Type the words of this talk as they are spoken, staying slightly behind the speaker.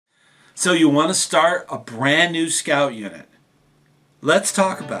So you want to start a brand new scout unit. Let's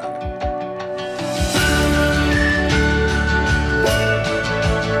talk about it.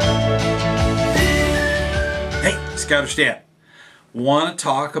 Hey, ScouterStan. Want to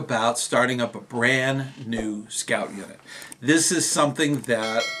talk about starting up a brand new scout unit. This is something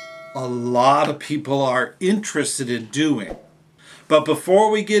that a lot of people are interested in doing. But before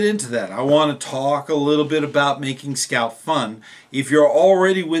we get into that, I want to talk a little bit about making Scout fun. If you're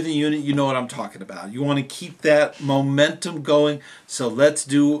already with a unit, you know what I'm talking about. You want to keep that momentum going. So let's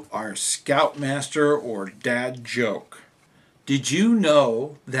do our Scoutmaster or dad joke. Did you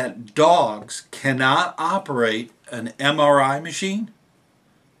know that dogs cannot operate an MRI machine?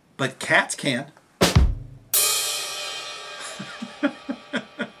 But cats can.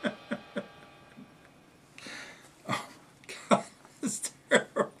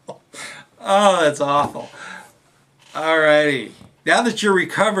 Oh, that's awful. Alrighty. Now that you're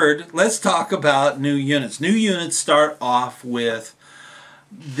recovered, let's talk about new units. New units start off with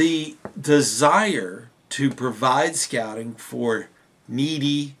the desire to provide scouting for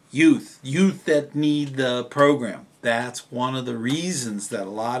needy youth. Youth that need the program. That's one of the reasons that a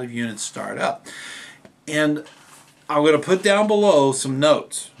lot of units start up. And I'm going to put down below some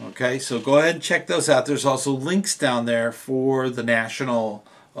notes. Okay, so go ahead and check those out. There's also links down there for the national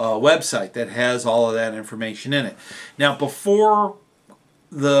website that has all of that information in it. Now, before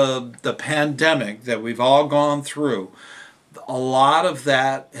the pandemic that we've all gone through, a lot of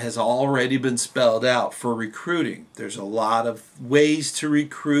that has already been spelled out for recruiting. There's a lot of ways to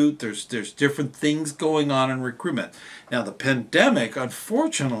recruit. There's different things going on in recruitment. Now, the pandemic,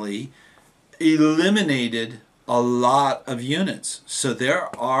 unfortunately, eliminated a lot of units. So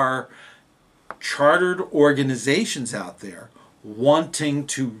there are chartered organizations out there wanting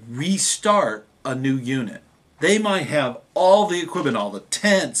to restart a new unit. They might have all the equipment, all the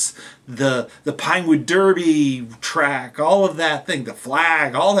tents, the Pinewood Derby track, all of that thing, the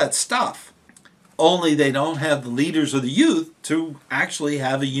flag, all that stuff. Only they don't have the leaders or the youth to actually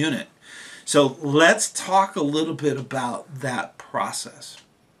have a unit. So let's talk a little bit about that process.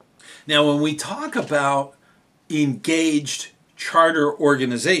 Now, when we talk about engaged charter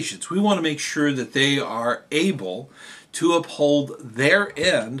organizations, we want to make sure that they are able to uphold their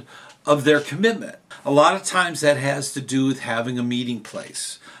end of their commitment. A lot of times that has to do with having a meeting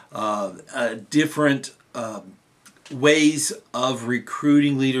place, different ways of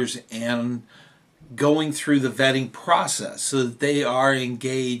recruiting leaders and going through the vetting process so that they are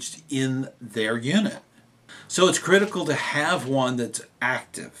engaged in their unit. So it's critical to have one that's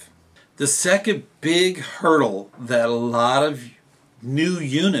active. The second big hurdle that a lot of new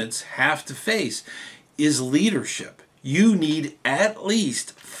units have to face is leadership. You need at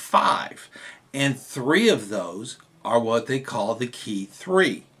least 5, and 3 of those are what they call the key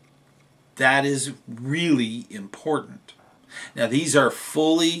 3. That is really important. Now, these are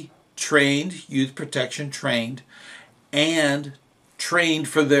fully trained, youth protection trained, and trained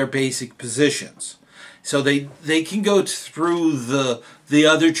for their basic positions. So they can go through the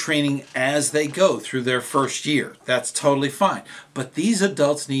other training as they go through their first year. That's totally fine. But these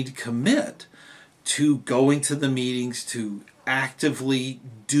adults need to commit to going to the meetings, to actively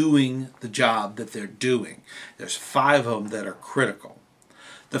doing the job that they're doing. There's 5 of them that are critical.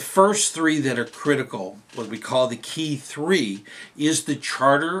 The first 3 that are critical, what we call the key 3, is the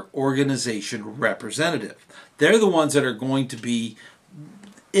charter organization representative. They're the ones that are going to be,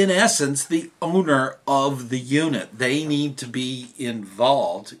 in essence, the owner of the unit. They need to be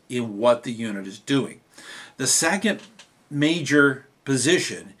involved in what the unit is doing. The second major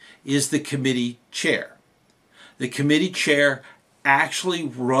position is the committee chair. The committee chair actually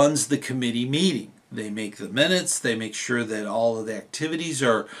runs the committee meeting. They make the minutes, they make sure that all of the activities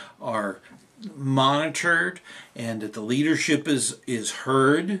are monitored and that the leadership is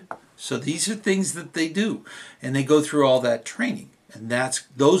heard. So these are things that they do, and they go through all that training. And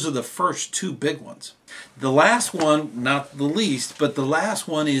those are the first 2 big ones. The last one, not the least, but the last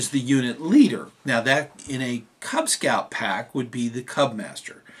one is the unit leader. Now that in a Cub Scout pack would be the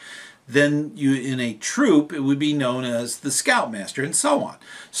Cubmaster. Then in a troop, it would be known as the Scoutmaster, and so on.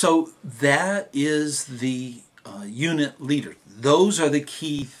 So that is the unit leader. Those are the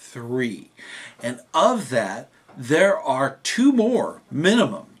key 3. And of that, there are 2 more,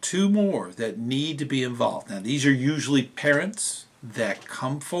 minimum 2 more, that need to be involved. Now, these are usually parents that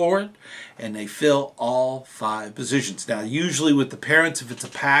come forward and they fill all 5 positions. Now, usually with the parents, if it's a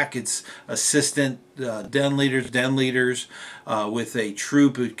pack, it's assistant den leaders. With a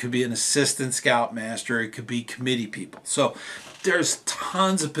troop, it could be an assistant scoutmaster. It could be committee people. So there's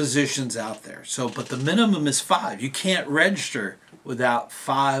tons of positions out there. But the minimum is 5. You can't register without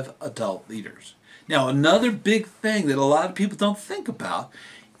 5 adult leaders. Now, another big thing that a lot of people don't think about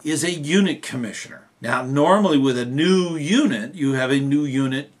is a unit commissioner. Now, normally with a new unit, you have a new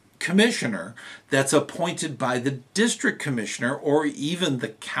unit commissioner that's appointed by the district commissioner, or even the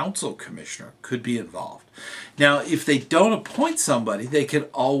council commissioner could be involved. Now, if they don't appoint somebody, they can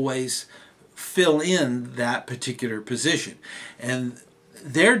always fill in that particular position. And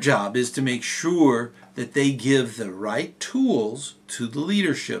their job is to make sure that they give the right tools to the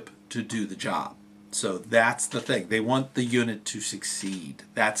leadership to do the job. So that's the thing. They want the unit to succeed.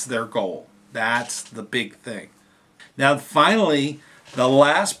 That's their goal. That's the big thing. Now, finally, the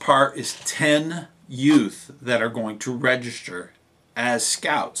last part is 10 youth that are going to register as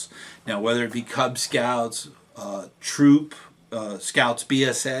scouts. Now, whether it be Cub Scouts, Troop, Scouts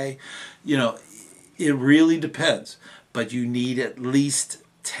BSA, it really depends. But you need at least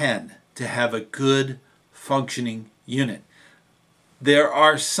 10 to have a good functioning unit. There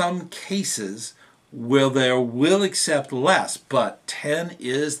are some cases where they will accept less, but 10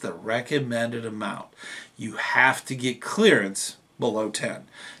 is the recommended amount. You have to get clearance below 10.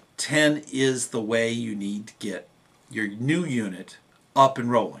 10 is the way you need to get your new unit up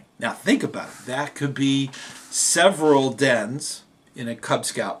and rolling. Now think about it. That could be several dens in a Cub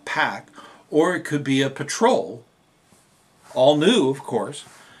Scout pack, or it could be a patrol, all new of course,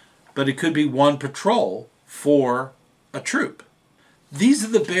 but it could be one patrol for a troop. These are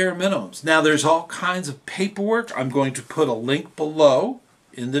the bare minimums. Now there's all kinds of paperwork. I'm going to put a link below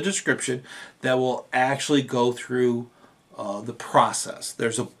in the description that will actually go through the process.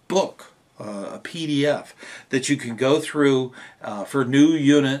 There's a book, a PDF that you can go through for new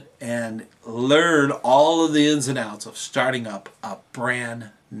unit and learn all of the ins and outs of starting up a brand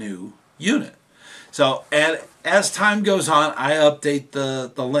new unit. So, and as time goes on, I update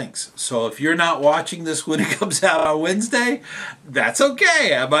the links. So if you're not watching this when it comes out on Wednesday, that's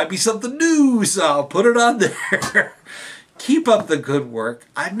okay. It might be something new, so I'll put it on there. Keep up the good work.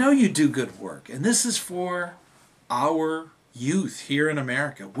 I know you do good work, and this is for our youth here in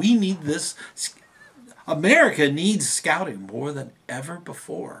America. We need this. America needs scouting more than ever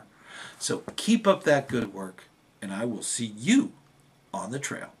before. So keep up that good work, and I will see you on the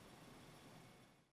trail.